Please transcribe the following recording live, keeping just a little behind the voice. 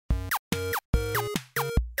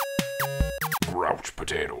Grouch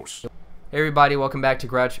potatoes. Hey everybody, welcome back to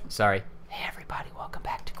Grouch. Sorry. Hey everybody, welcome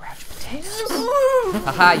back to Grouch potatoes.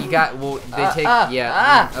 Haha, you got. Well, they take.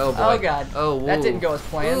 Oh boy. Oh god. Oh, whoa. That didn't go as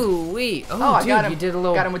planned. Ooh wee. Oh, I dude, got him. you did a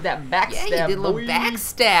little. Got him with that backstab. Yeah, you did a little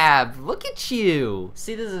backstab. Look at you.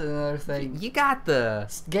 See, this is another thing. You got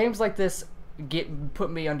the Games like this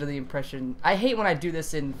put me under the impression. I hate when I do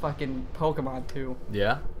this in fucking Pokemon too.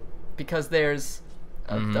 Yeah. Because there's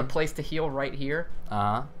a place to heal right here.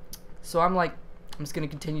 So I'm like, I'm just gonna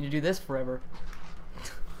continue to do this forever.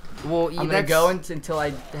 Well, I'm gonna go until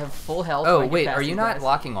I have full health. Oh wait, are you not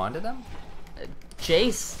locking onto them?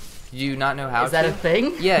 Jace. Do you not know how to? Is that a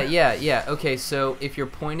thing? Yeah. Okay, so if you're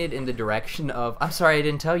pointed in the direction of, I'm sorry, I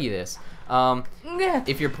didn't tell you this.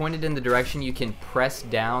 If you're pointed in the direction, you can press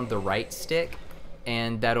down the right stick,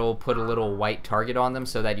 and that'll put a little white target on them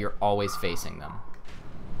so that you're always facing them.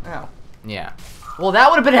 Oh. Yeah. Well, that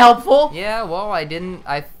would have been helpful. Yeah. Well, I didn't.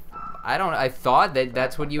 I thought that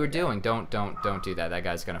that's what you were doing. Don't do that. That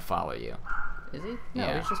guy's gonna follow you. Is he? No,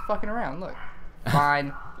 Yeah. he's just fucking around. Look.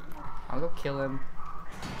 Fine. I'll go kill him.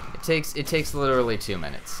 It takes literally 2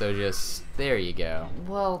 minutes. So just there you go.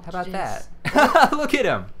 Well, How about jeez. that? Look at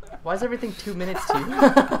him. Why is everything 2 minutes to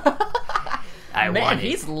you? Man,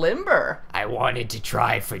 he's limber. I wanted to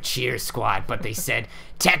try for Cheer Squad, but they said,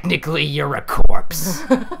 technically you're a corpse.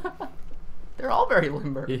 They're all very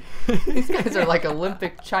limber. These guys are like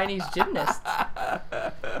Olympic Chinese gymnasts.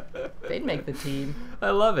 They'd make the team.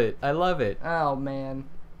 I love it. I love it. Oh, man.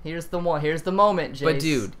 Here's the moment, Jace. But,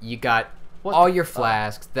 dude, you got all your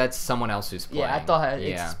flasks. That's someone else who's playing. Yeah, I thought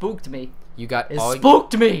it spooked me. You got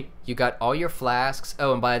spooked me. You got all your flasks.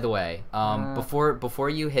 Oh, and by the way, before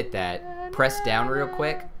you hit that, press down real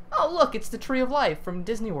quick. Oh, look, it's the Tree of Life from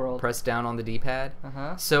Disney World. Press down on the D-pad.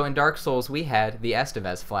 So in Dark Souls, we had the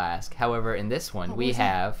Estus Flask. However, in this one, we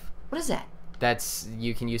have... What is that? That's...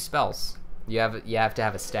 You can use spells. You have to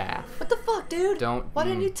have a staff. What the fuck, dude? Why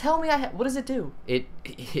didn't you tell me what does it do?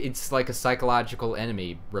 It's like a psychological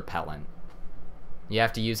enemy repellent. You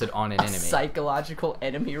have to use it on an enemy. Psychological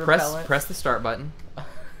enemy repellent? Press the start button.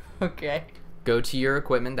 Okay. Go to your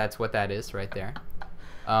equipment. That's what that is right there.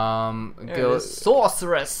 Go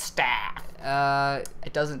sorceress staff.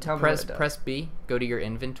 It doesn't tell me what it does. Press B. Go to your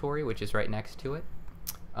inventory, which is right next to it.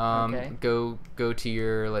 Okay. Go to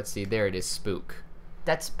your, let's see, there it is, spook.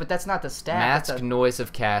 But that's not the staff. Mask noise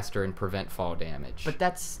of caster and prevent fall damage. But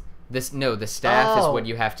that's the staff is what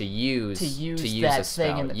you have to use to use a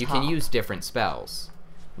spell. You can top. use different spells.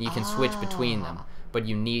 You can switch between them, but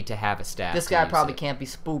you need to have a staff. This guy probably can't be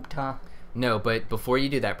spooked, huh? No, but before you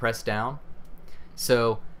do that, press down.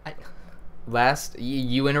 So,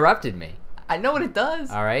 you interrupted me. I know what it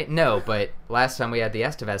does. All right, no, but last time we had the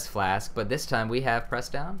Estus Flask, but this time we have, press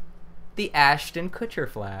down, the Ashton Kutcher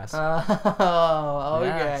Flask. Oh, okay.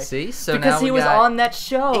 Yeah, see, so because now he was on that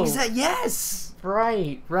show. Yes.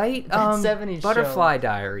 Right. Right. That 70s Butterfly show.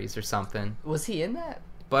 Diaries or something. Was he in that?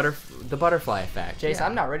 The Butterfly Effect. Jason, yeah.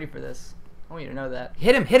 I'm not ready for this. I want you to know that.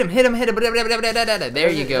 Hit him! There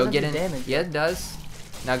you go. Get him. Damage. Yeah, it does.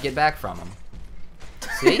 Now get back from him.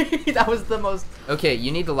 See? That was the most. Okay,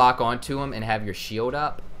 you need to lock onto him and have your shield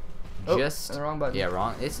up. Oh, Just the wrong button. Yeah,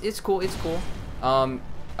 wrong. It's cool. It's cool. All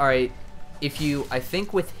right. I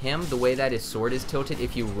think with him, the way that his sword is tilted,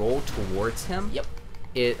 if you roll towards him, yep,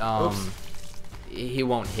 he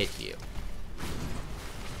won't hit you.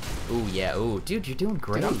 Ooh yeah. Ooh, dude, you're doing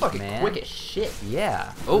great, dude, I'm fucking man. quick as shit.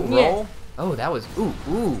 Yeah. Oh, roll. Oh, that was ooh.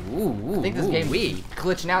 I think this game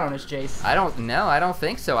glitching out on us, Jace. I don't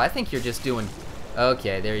think so. I think you're just doing.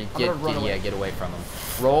 Okay, there you get away from him.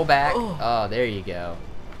 Roll back. Oh, there you go.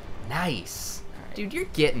 Nice, dude. You're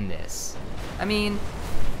getting this. I mean,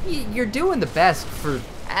 you're doing the best for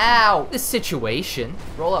this situation.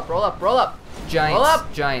 Roll up, roll up, roll up.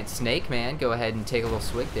 Giant snake, man. Go ahead and take a little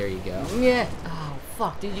swig. There you go. Yeah. Oh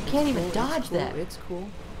fuck, dude, you can't even dodge that. It's cool.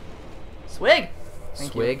 Swig.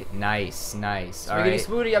 Swig. Nice. Swiggity All right.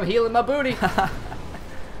 swooty, I'm healing my booty.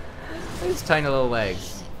 His tiny little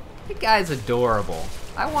legs. The guy's adorable.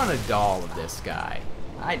 I want a doll of this guy.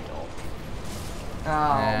 I don't. Oh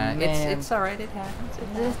man. It's alright, it happens.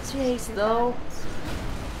 This Chase though.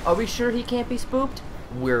 Are we sure he can't be spooked?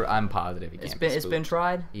 I'm positive he can't be spooked. It's been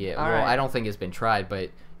tried? Yeah, all well, right. I don't think it's been tried, but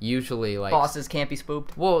usually like bosses can't be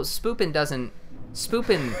spooked. Well, Spoopin doesn't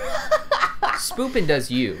Spoopin does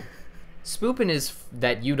you. Spoopin is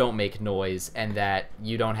that you don't make noise and that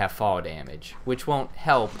you don't have fall damage, which won't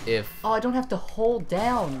help if... Oh, I don't have to hold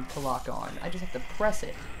down to lock on. I just have to press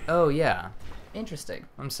it. Oh, yeah. Interesting.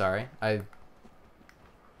 I'm sorry. I'm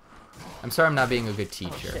sorry I'm not being a good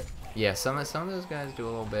teacher. Oh, shit. Yeah, some of those guys do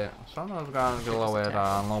a little bit. Some of those guys do a little bit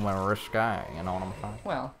risky. You know what I'm saying?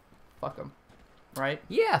 Well, fuck them. right?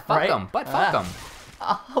 Yeah, fuck them. But fuck them.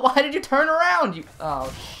 Why did you turn around? You.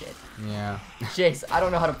 Oh shit. Yeah. Jace, I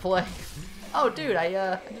don't know how to play. Oh, dude,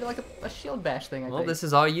 I did like a shield bash thing. I Well, think. this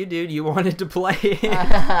is all you, dude. You wanted to play.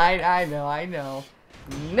 I know.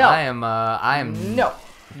 No. I am. No.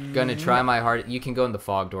 Gonna try my hardest. You can go in the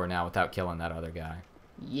fog door now without killing that other guy.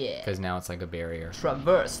 Yeah. Because now it's like a barrier.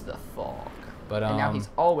 Traverse the fog. But and now he's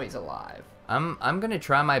always alive. I'm gonna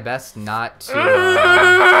try my best not to.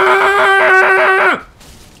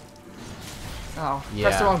 Oh,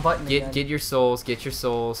 press the wrong button again. Get your souls. Get your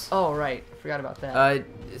souls. Oh right, I forgot about that.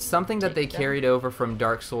 Something that they carried over from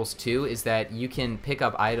Dark Souls 2 is that you can pick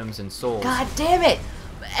up items and souls. God damn it!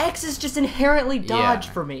 X is just inherently dodge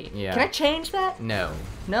for me. Yeah. Can I change that? No.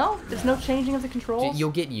 No? There's no changing of the controls?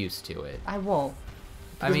 You'll get used to it. I won't.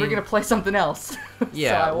 Because I mean, we're gonna play something else.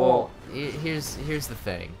 Yeah, so I won't. well, here's the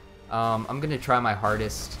thing. I'm gonna try my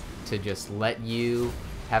hardest to just let you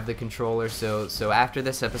have the controller. So after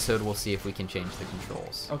this episode, we'll see if we can change the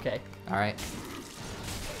controls. Okay. All right.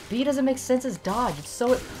 B doesn't make sense as dodge. It's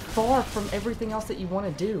so far from everything else that you want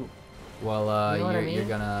to do. Well, you know what I mean?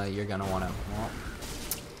 you're gonna wanna.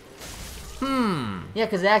 Yeah,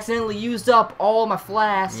 because I accidentally used up all my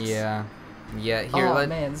flasks. Yeah. Yeah. Here, oh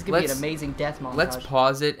man, this is gonna be an amazing death montage. Let's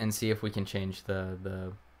pause it and see if we can change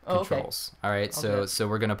the controls. Okay. All right. So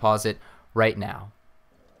we're gonna pause it right now.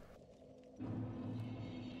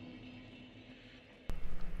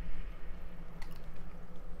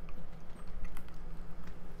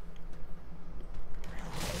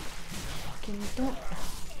 Don't.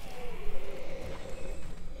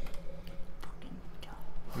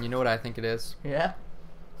 You know what I think it is? Yeah?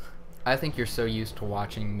 I think you're so used to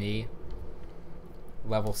watching me,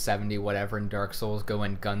 level 70 whatever in Dark Souls, go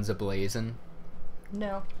in guns a-blazing.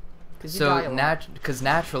 No. So, because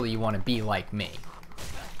naturally you want to be like me.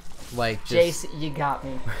 Like, just... Jace, you got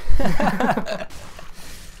me.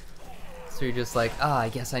 So you're just like, I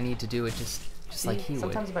guess I need to do it just like he would.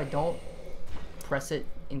 Sometimes if I don't press it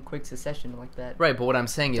in quick succession like that. Right, but what I'm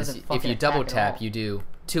saying is, if you double tap, you do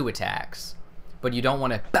 2 attacks, but you don't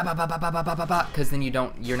want to because then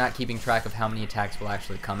you're not keeping track of how many attacks will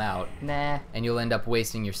actually come out. Nah. And you'll end up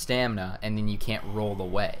wasting your stamina, and then you can't roll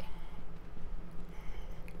away.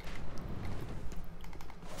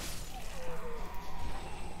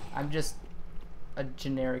 I'm just a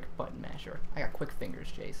generic button masher. I got quick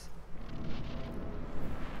fingers, Jace.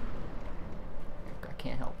 I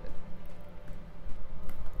can't help it.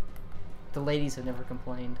 The ladies have never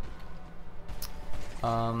complained.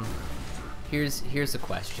 Here's a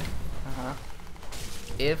question. Uh-huh.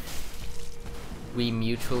 If we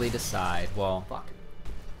mutually decide, well, fuck.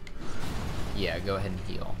 Yeah, go ahead and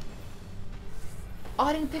heal. Oh,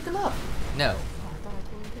 I didn't pick them up. No. Oh, I thought I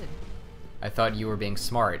totally did. I thought you were being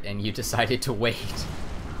smart and you decided to wait.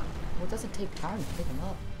 Well, it doesn't take time to pick them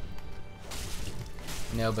up.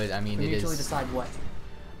 No, but I mean, we it mutually is. decide what?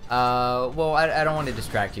 Well, I don't want to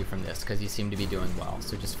distract you from this because you seem to be doing well,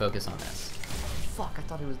 so just focus on this. Fuck, I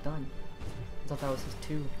thought it was done. I thought that was his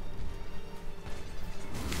 2.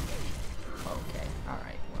 Okay,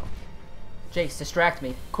 alright, well. Jace, distract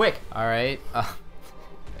me. Quick! Alright.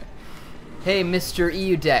 Hey, Mr.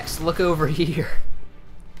 Eudex, look over here.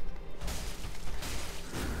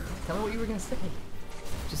 Tell me what you were gonna say.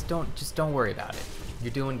 Just don't worry about it.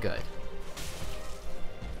 You're doing good.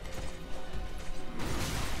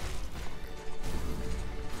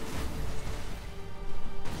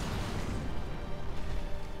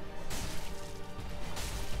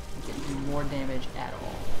 More damage at all.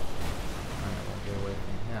 Alright, we'll get away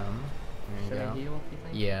from him. There you Should go. I heal, you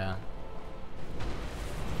think? Yeah.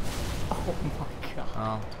 Oh my god.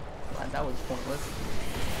 Oh. God, that was pointless.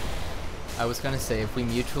 I was gonna say, if we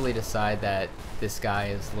mutually decide that this guy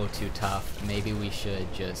is a little too tough, maybe we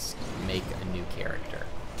should just make a new character.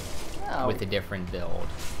 No. With a different build.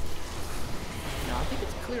 No, I think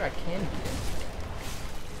it's clear I can beat him.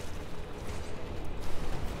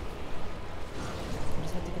 I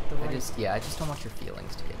just have to get the right... I just don't want your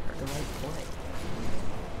feelings to get hurt. The right play.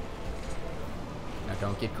 Now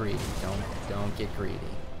don't get greedy. Don't get greedy.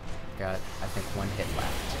 Got, I think, 1 hit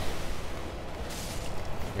left.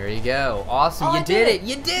 There you go. Awesome, Oh, you did it!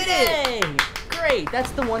 You did it! Yay! Great,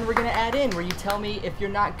 that's the one we're gonna add in, where you tell me if you're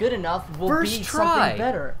not good enough, we'll be something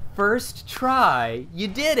better. First try. You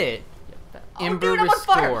did it! Oh, Ember dude, I'm on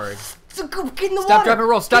fire. restored. So go, get in the Stop, water. drop, and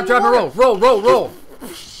roll. Stop, drop, and roll. Roll, roll, roll.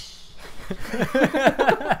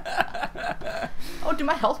 Oh, dude,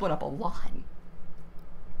 my health went up a lot.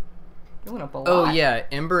 It went up a lot. Oh, yeah.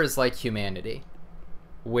 Ember is like humanity,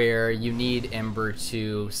 where you need Ember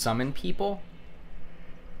to summon people.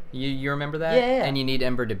 You remember that? Yeah. And you need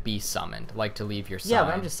Ember to be summoned, like to leave your side. Yeah,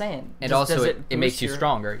 but I'm just saying. And also, it makes you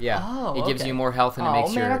stronger. Yeah. Oh, it gives okay. you more health, and it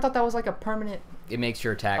makes I thought that was like a permanent. It makes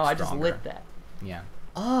your attack I stronger. just lit that. Yeah.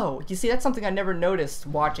 Oh, you see, that's something I never noticed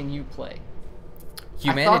watching you play.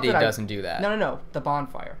 Humanity doesn't do that. No. The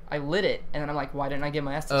bonfire. I lit it, and then I'm like, why didn't I get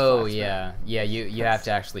my Estus Flasks? Oh, yeah. Yeah, you have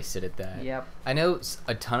to actually sit at that. Yep. I know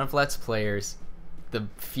a ton of Let's Players, the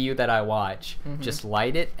few that I watch, just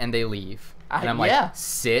light it and they leave. And I'm like,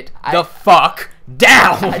 sit the fuck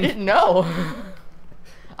down! I didn't know.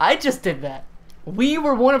 I just did that. We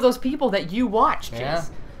were one of those people that you watched, Chase. Yeah.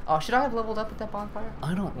 Oh, should I have leveled up at that bonfire?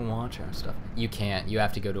 I don't watch our stuff. You can't. You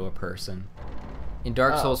have to go to a person. In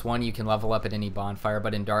Dark Souls 1, you can level up at any bonfire,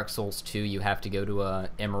 but in Dark Souls 2, you have to go to a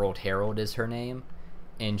Emerald Herald is her name,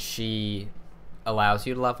 and she allows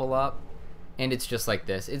you to level up. And it's just like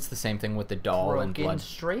this. It's the same thing with the doll and blood.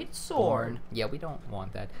 Straight sword. Yeah, we don't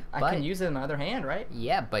want that. I can use it in my other hand, right?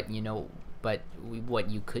 Yeah, but what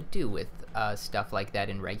you could do with stuff like that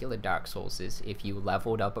in regular Dark Souls is if you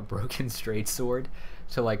leveled up a broken straight sword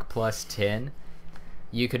to like +10,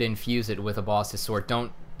 you could infuse it with a boss's sword.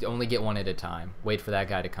 Don't only get one at a time. Wait for that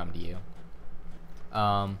guy to come to you.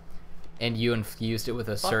 And you infused it with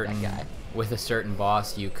a certain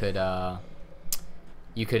boss. You could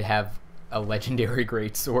have a legendary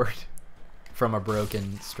greatsword from a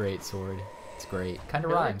broken straight sword. It's great. Kind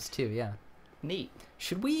of rhymes too, yeah. Neat.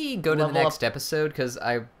 Should we go to the next episode? Because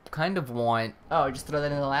I kind of want... Oh, just throw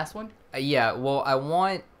that in the last one? Yeah, well, I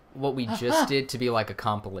want what we just did to be like a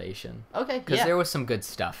compilation. Okay, because there was some good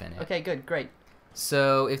stuff in it. Okay, good, great.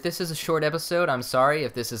 So if this is a short episode, I'm sorry.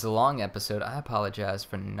 If this is a long episode, I apologize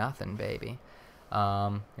for nothing, baby.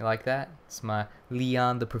 You like that? It's my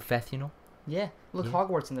Leon the Professional. Yeah, look,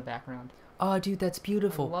 Hogwarts in the background. Oh, dude, that's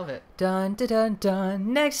beautiful. I love it. Dun, dun, dun,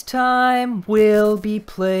 dun. Next time, we'll be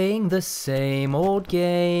playing the same old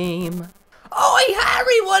game. Oh, hey,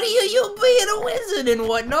 Harry, what are you being a wizard and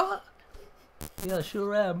whatnot? Yeah,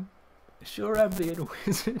 sure am. Sure am being a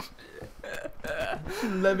wizard.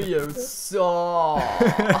 Leviosa.